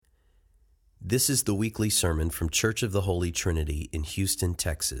This is the weekly sermon from Church of the Holy Trinity in Houston,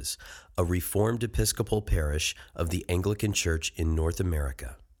 Texas, a Reformed Episcopal parish of the Anglican Church in North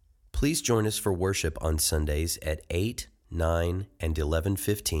America. Please join us for worship on Sundays at 8, 9, and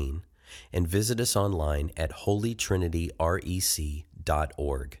 11:15, and visit us online at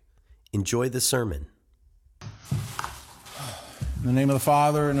holytrinityrec.org. Enjoy the sermon. In the name of the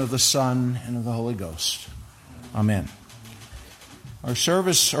Father, and of the Son, and of the Holy Ghost. Amen. Our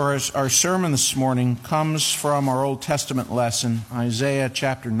sermon this morning comes from our Old Testament lesson, Isaiah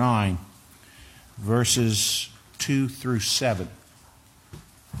chapter 9, verses 2 through 7.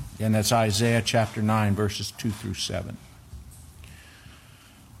 Again, that's Isaiah chapter 9, verses 2 through 7.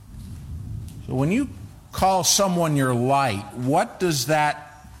 So when you call someone your light, what does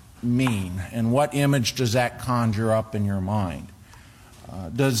that mean? And what image does that conjure up in your mind?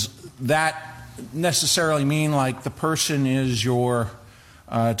 Does that necessarily mean like the person is your,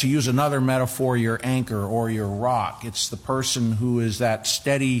 to use another metaphor, your anchor or your rock? It's the person who is that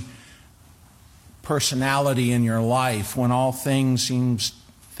steady personality in your life when all things seem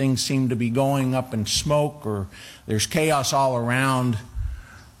to be going up in smoke or there's chaos all around.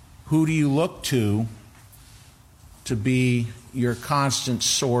 Who do you look to be your constant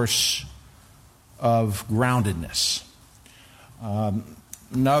source of groundedness?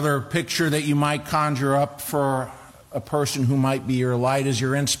 Another picture that you might conjure up for a person who might be your light is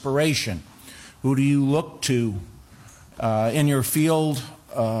your inspiration. Who do you look to in your field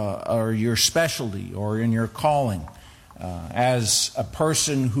or your specialty or in your calling as a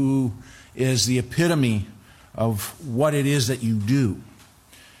person who is the epitome of what it is that you do?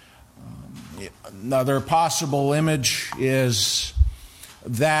 Another possible image is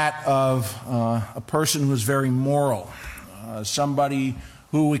that of a person who is very moral, somebody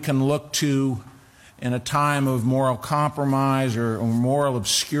who we can look to in a time of moral compromise or moral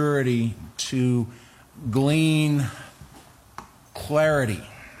obscurity to glean clarity.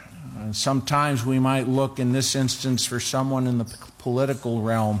 Sometimes we might look in this instance for someone in the political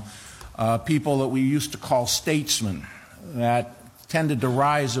realm, people that we used to call statesmen that tended to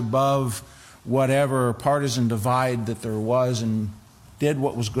rise above whatever partisan divide that there was and did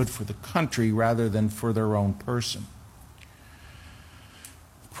what was good for the country rather than for their own person.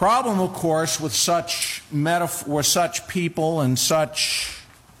 Problem, of course, with such people and such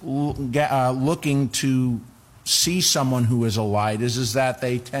looking to see someone who is a light is that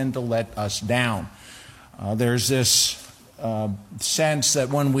they tend to let us down. There's this sense that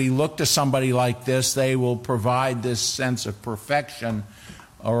when we look to somebody like this, they will provide this sense of perfection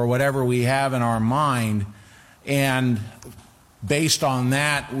or whatever we have in our mind, and based on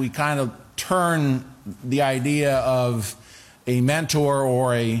that, we kind of turn the idea of a mentor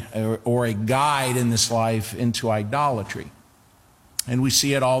or a guide in this life into idolatry. And we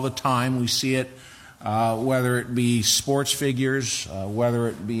see it all the time. We see it whether it be sports figures, whether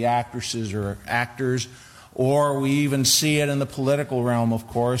it be actresses or actors, or we even see it in the political realm, of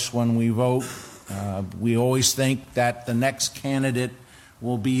course. When we vote, we always think that the next candidate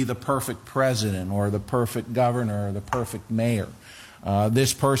will be the perfect president or the perfect governor or the perfect mayor.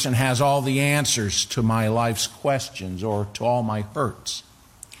 This person has all the answers to my life's questions or to all my hurts.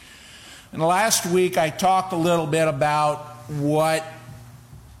 And last week I talked a little bit about what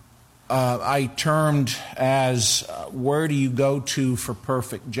I termed as where do you go to for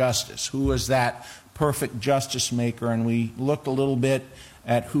perfect justice? Who is that perfect justice maker? And we looked a little bit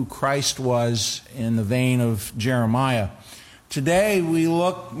at who Christ was in the vein of Jeremiah. Today we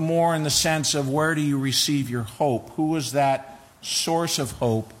look more in the sense of where do you receive your hope? Who is that source of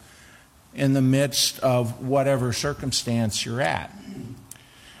hope in the midst of whatever circumstance you're at?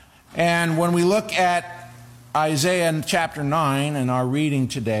 And when we look at Isaiah in chapter 9 and our reading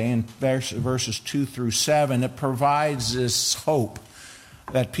today in verses 2 through 7, it provides this hope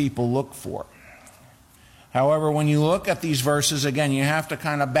that people look for. However, when you look at these verses, again, you have to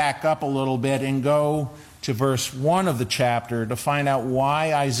kind of back up a little bit and go to verse 1 of the chapter to find out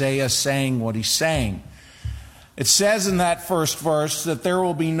why Isaiah is saying what he's saying. It says in that first verse that there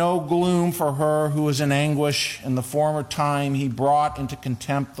will be no gloom for her who is in anguish. In the former time he brought into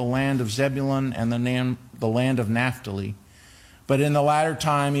contempt the land of Zebulun and the land of Naphtali. But in the latter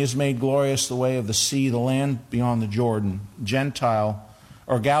time he has made glorious the way of the sea, the land beyond the Jordan, Gentile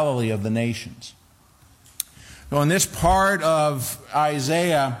or Galilee of the nations. So in this part of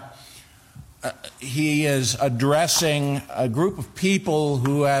Isaiah, he is addressing a group of people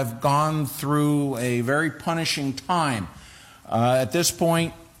who have gone through a very punishing time. At this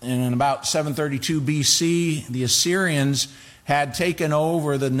point, in about 732 BC, the Assyrians had taken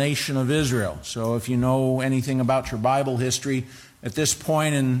over the nation of Israel. So if you know anything about your Bible history, at this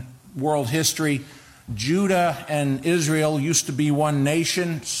point in world history, Judah and Israel used to be one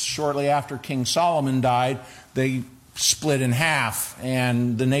nation. Shortly after King Solomon died, they split in half,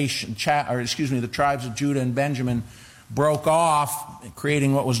 and the tribes of Judah and Benjamin broke off,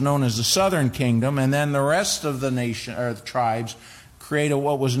 creating what was known as the Southern Kingdom, and then the rest of the nation, or the tribes, created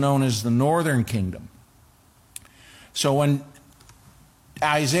what was known as the Northern Kingdom. So when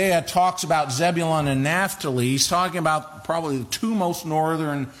Isaiah talks about Zebulun and Naphtali, he's talking about probably the two most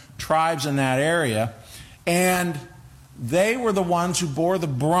northern tribes in that area, and they were the ones who bore the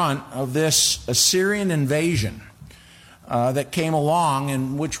brunt of this Assyrian invasion that came along,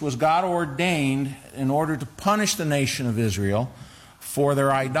 and which was God ordained in order to punish the nation of Israel for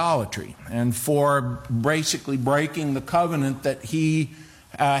their idolatry and for basically breaking the covenant that he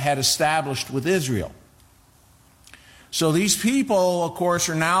had established with Israel. So these people, of course,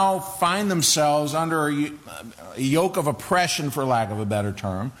 now find themselves under a yoke of oppression, for lack of a better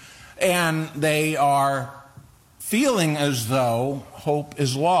term, and they are feeling as though hope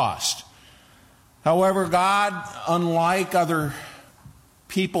is lost. However, God, unlike other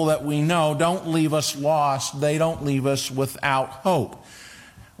people that we know, don't leave us lost. They don't leave us without hope.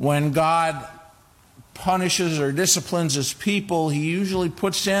 When God punishes or disciplines his people, he usually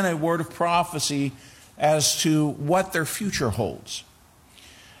puts in a word of prophecy as to what their future holds.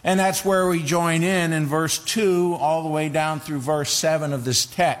 And that's where we join in verse 2 all the way down through verse 7 of this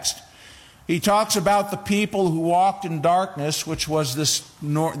text. He talks about the people who walked in darkness, which was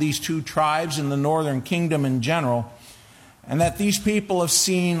these two tribes in the northern kingdom in general, and that these people have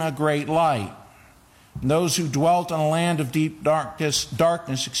seen a great light. And those who dwelt in a land of deep darkness,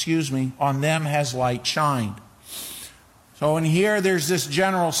 on them has light shined. So in here there's this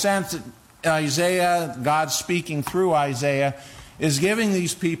general sense that Isaiah, God speaking through Isaiah, is giving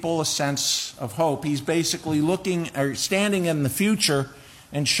these people a sense of hope. He's basically standing in the future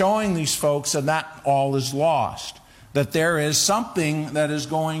and showing these folks that not all is lost, that there is something that is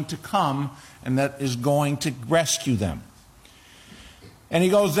going to come and that is going to rescue them. And he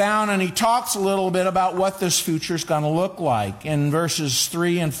goes down and he talks a little bit about what this future is going to look like. In verses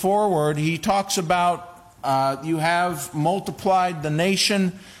 3 and forward, he talks about you have multiplied the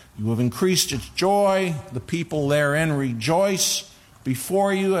nation, you have increased its joy, the people therein rejoice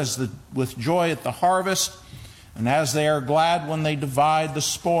before you with joy at the harvest, and as they are glad when they divide the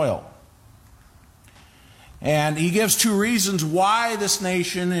spoil. And he gives two reasons why this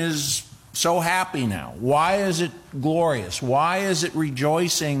nation is so happy now. Why is it glorious? Why is it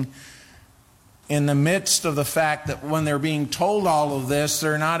rejoicing in the midst of the fact that when they're being told all of this,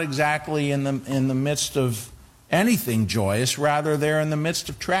 they're not exactly in the midst of anything joyous, rather they're in the midst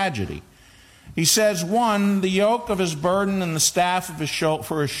of tragedy. He says, 1, the yoke of his burden and the staff of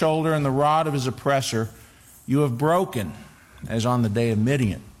for his shoulder and the rod of his oppressor you have broken, as on the day of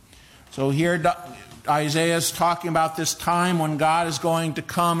Midian. So here Isaiah is talking about this time when God is going to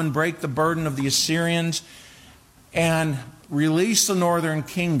come and break the burden of the Assyrians and release the northern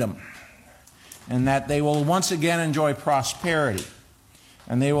kingdom, and that they will once again enjoy prosperity,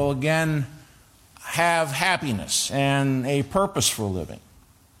 and they will again have happiness and a purpose for living.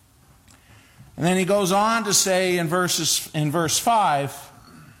 And then he goes on to say in verse 5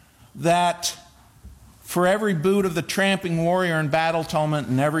 that for every boot of the tramping warrior in battle tumult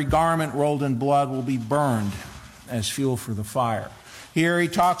and every garment rolled in blood will be burned as fuel for the fire. Here he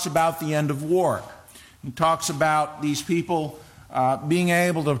talks about the end of war. He talks about these people being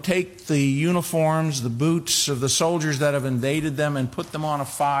able to take the uniforms, the boots of the soldiers that have invaded them and put them on a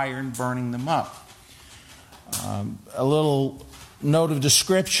fire and burning them up. A little note of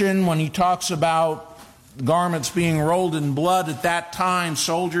description when he talks about garments being rolled in blood. At that time,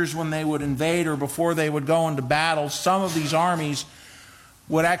 soldiers, when they would invade or before they would go into battle, some of these armies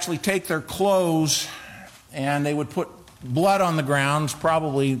would actually take their clothes and they would put blood on the ground,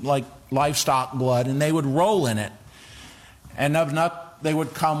 probably like livestock blood, and they would roll in it. And they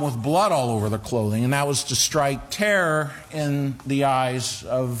would come with blood all over their clothing, and that was to strike terror in the eyes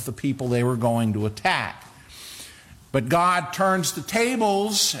of the people they were going to attack. But God turns the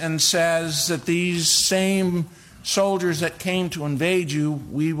tables and says that these same soldiers that came to invade you,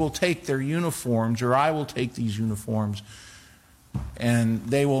 we will take their uniforms, or I will take these uniforms, and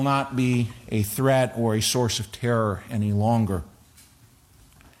they will not be a threat or a source of terror any longer.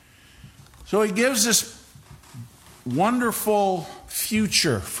 So he gives this wonderful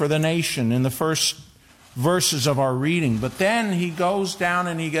future for the nation in the first verses of our reading. But then he goes down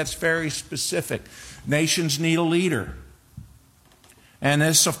and he gets very specific. Nations need a leader. And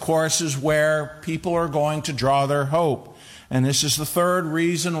this, of course, is where people are going to draw their hope. And this is the third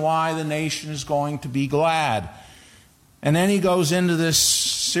reason why the nation is going to be glad. And then he goes into this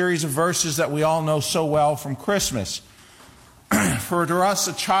series of verses that we all know so well from Christmas. For to us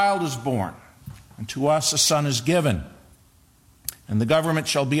a child is born, and to us a son is given. And the government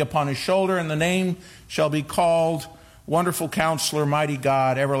shall be upon his shoulder, and the name shall be called Wonderful Counselor, Mighty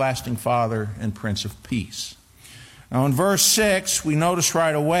God, Everlasting Father, and Prince of Peace. Now in verse 6, we notice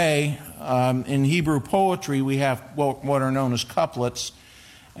right away, in Hebrew poetry, we have what are known as couplets.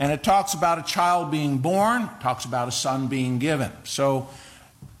 And it talks about a child being born, talks about a son being given. So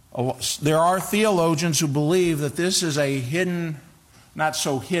there are theologians who believe that this is a hidden, not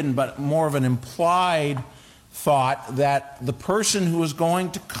so hidden, but more of an implied thought that the person who is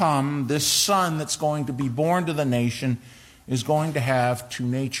going to come, this son that's going to be born to the nation, is going to have two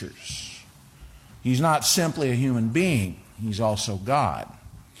natures. He's not simply a human being, he's also God.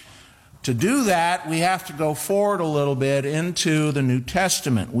 To do that, we have to go forward a little bit into the New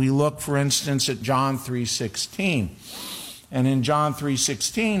Testament. We look, for instance, at John 3:16. And in John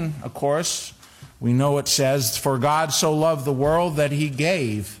 3:16, of course, we know it says, "For God so loved the world that he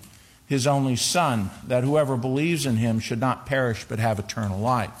gave his only Son, that whoever believes in him should not perish but have eternal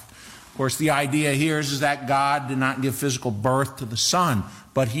life." Of course, the idea here is that God did not give physical birth to the Son,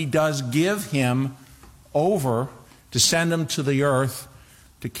 but he does give him over to send him to the earth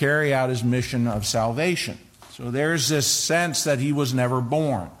to carry out his mission of salvation. So there's this sense that he was never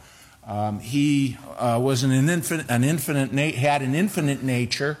born. He was had an infinite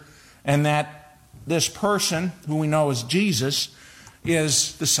nature, and that this person, who we know as Jesus,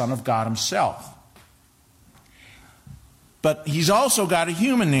 is the Son of God himself. But he's also got a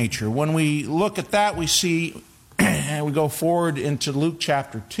human nature. When we look at that, we see, and we go forward into Luke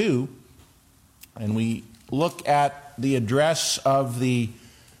chapter 2, and we look at the address of the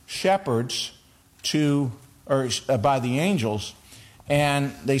shepherds by the angels,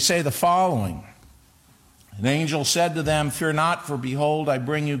 and they say the following. An angel said to them, "Fear not, for behold, I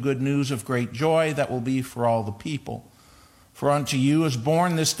bring you good news of great joy that will be for all the people. For unto you is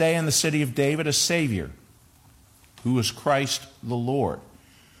born this day in the city of David a Savior, who is Christ the Lord.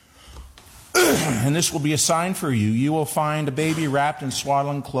 And this will be a sign for you. You will find a baby wrapped in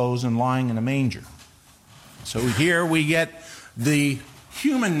swaddling clothes and lying in a manger." So here we get the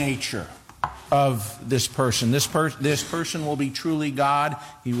human nature of this person. This person will be truly God.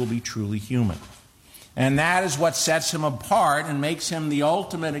 He will be truly human. And that is what sets him apart and makes him the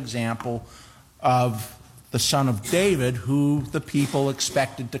ultimate example of the Son of David, who the people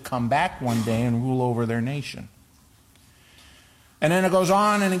expected to come back one day and rule over their nation. And then it goes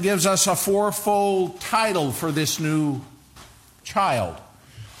on and it gives us a fourfold title for this new child,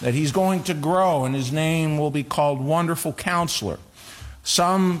 that he's going to grow, and his name will be called Wonderful Counselor.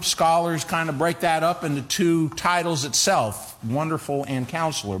 Some scholars kind of break that up into two titles itself, Wonderful and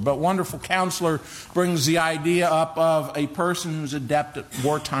Counselor. But Wonderful Counselor brings the idea up of a person who's adept at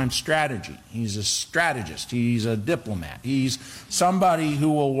wartime strategy. He's a strategist. He's a diplomat. He's somebody who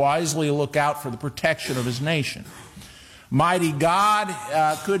will wisely look out for the protection of his nation. Mighty God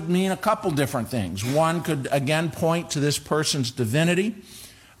could mean a couple different things. One could, again, point to this person's divinity.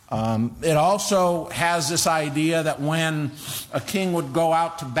 It also has this idea that when a king would go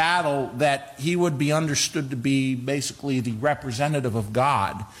out to battle, that he would be understood to be basically the representative of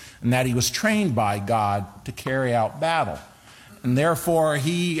God, and that he was trained by God to carry out battle. And therefore,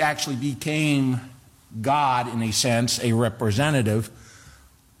 he actually became God, in a sense, a representative,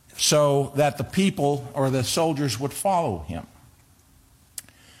 so that the people or the soldiers would follow him.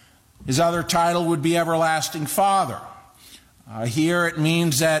 His other title would be Everlasting Father. Here it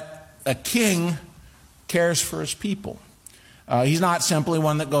means that a king cares for his people. He's not simply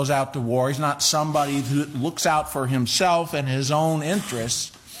one that goes out to war. He's not somebody who looks out for himself and his own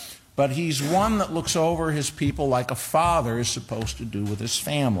interests, but he's one that looks over his people like a father is supposed to do with his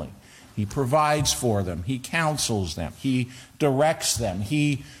family. He provides for them. He counsels them. He directs them.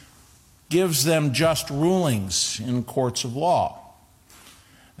 He gives them just rulings in courts of law.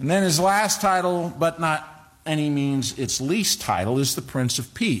 And then his last title, but not any means its least title, is the Prince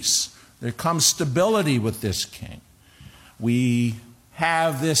of Peace. There comes stability with this king. We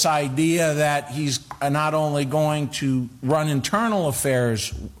have this idea that he's not only going to run internal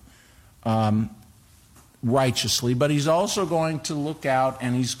affairs righteously, but he's also going to look out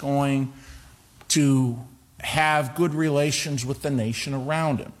and he's going to have good relations with the nation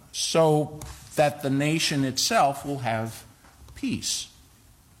around him, so that the nation itself will have peace.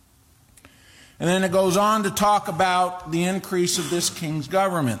 And then it goes on to talk about the increase of this king's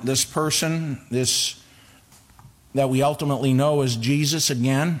government. This person, that we ultimately know as Jesus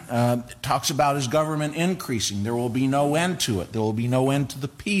again, talks about his government increasing. There will be no end to it. There will be no end to the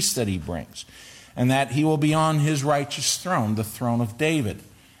peace that he brings. And that he will be on his righteous throne, the throne of David.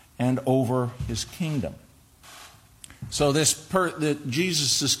 and over his kingdom. So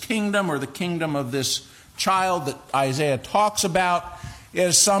Jesus' kingdom, or the kingdom of this child that Isaiah talks about,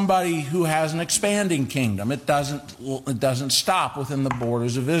 is somebody who has an expanding kingdom. It doesn't stop within the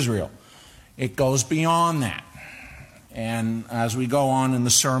borders of Israel. It goes beyond that. And as we go on in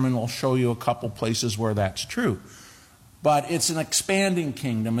the sermon, we'll show you a couple places where that's true. But it's an expanding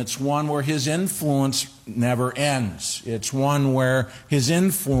kingdom. It's one where his influence never ends. It's one where his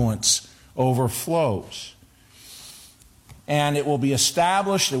influence overflows. And it will be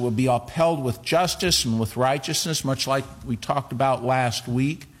established, it will be upheld with justice and with righteousness, much like we talked about last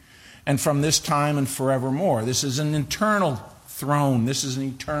week, and from this time and forevermore. This is an eternal throne. This is an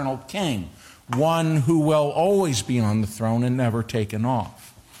eternal king, one who will always be on the throne and never taken off.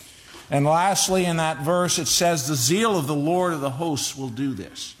 And lastly, in that verse, it says, the zeal of the Lord of the hosts will do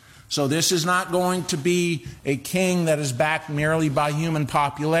this. So this is not going to be a king that is backed merely by human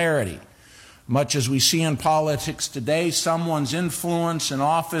popularity. Much as we see in politics today, someone's influence in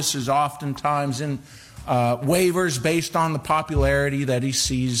office is oftentimes wavers based on the popularity that he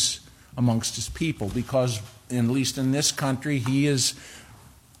sees amongst his people, because, at least in this country, he is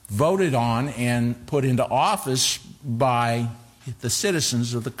voted on and put into office by the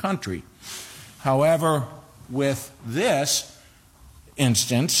citizens of the country. However, with this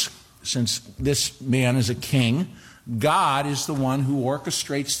instance, since this man is a king, God is the one who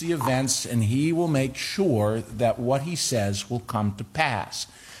orchestrates the events, and he will make sure that what he says will come to pass.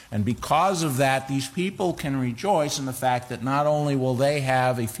 And because of that, these people can rejoice in the fact that not only will they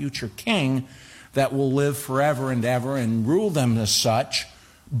have a future king that will live forever and ever and rule them as such,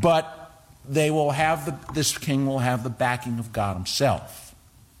 but they will have this king will have the backing of God himself.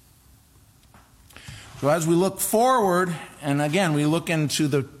 So as we look forward, and again we look into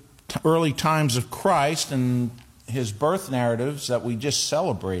the early times of Christ and his birth narratives that we just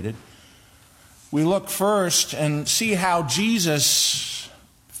celebrated, we look first and see how Jesus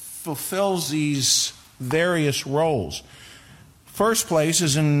fulfills these various roles. First place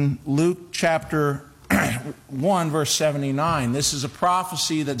is in Luke chapter 1, verse 79. This is a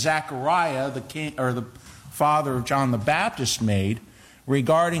prophecy that Zechariah, the king, or the father of John the Baptist, made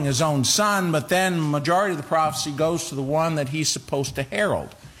regarding his own son, but then the majority of the prophecy goes to the one that he's supposed to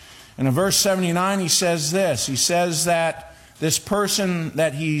herald. And in verse 79, he says this. He says that this person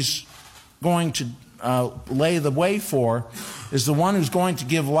that he's going to lay the way for is the one who's going to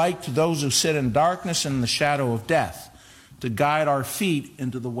give light to those who sit in darkness and the shadow of death, to guide our feet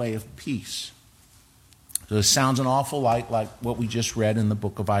into the way of peace. So this sounds an awful lot like what we just read in the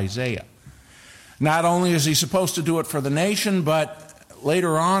book of Isaiah. Not only is he supposed to do it for the nation, but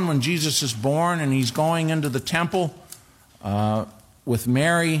later on when Jesus is born and he's going into the temple with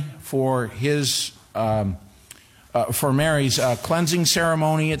Mary for his Mary's cleansing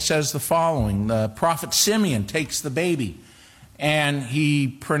ceremony, it says the following. The prophet Simeon takes the baby and he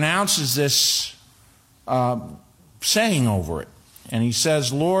pronounces this saying over it. And he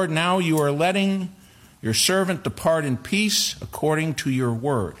says, Lord, now you are letting your servant depart in peace according to your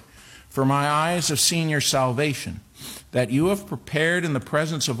word. For my eyes have seen your salvation, that you have prepared in the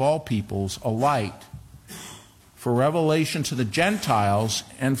presence of all peoples a light for revelation to the Gentiles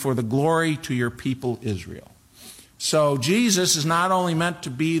and for the glory to your people Israel. So Jesus is not only meant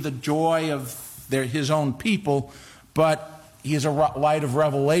to be the joy of his own people, but he is a light of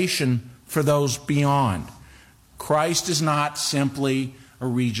revelation for those beyond. Christ is not simply a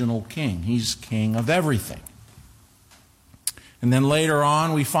regional king. He's king of everything. And then later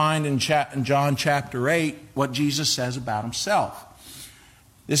on we find in John chapter 8 what Jesus says about himself.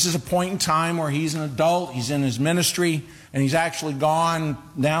 This is a point in time where he's an adult, he's in his ministry, and he's actually gone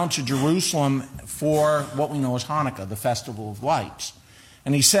down to Jerusalem for what we know as Hanukkah, the Festival of Lights.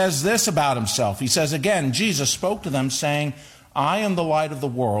 And he says this about himself. He says, again, Jesus spoke to them saying, I am the light of the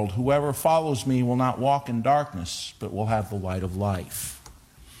world. Whoever follows me will not walk in darkness, but will have the light of life.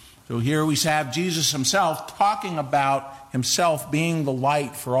 So here we have Jesus himself talking about himself being the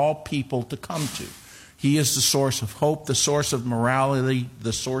light for all people to come to. He is the source of hope, the source of morality,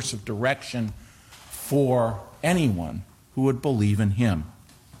 the source of direction for anyone who would believe in him.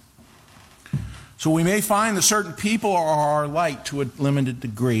 So we may find that certain people are our light to a limited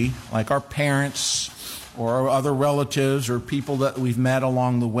degree, like our parents or our other relatives or people that we've met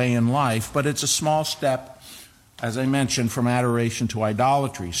along the way in life, but it's a small step, as I mentioned, from adoration to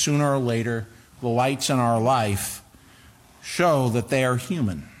idolatry. Sooner or later, the lights in our life show that they are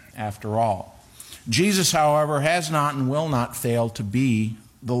human, after all. Jesus, however, has not and will not fail to be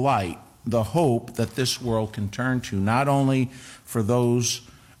the light, the hope that this world can turn to, not only for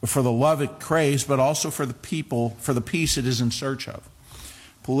the love it craves, but also for the people, for the peace it is in search of.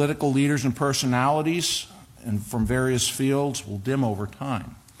 Political leaders and personalities and from various fields will dim over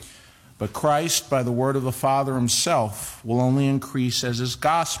time. But Christ, by the word of the Father himself, will only increase as his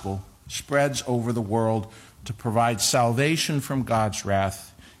gospel spreads over the world to provide salvation from God's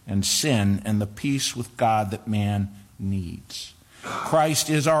wrath and sin and the peace with God that man needs. Christ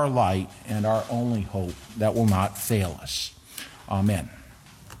is our light and our only hope that will not fail us. Amen.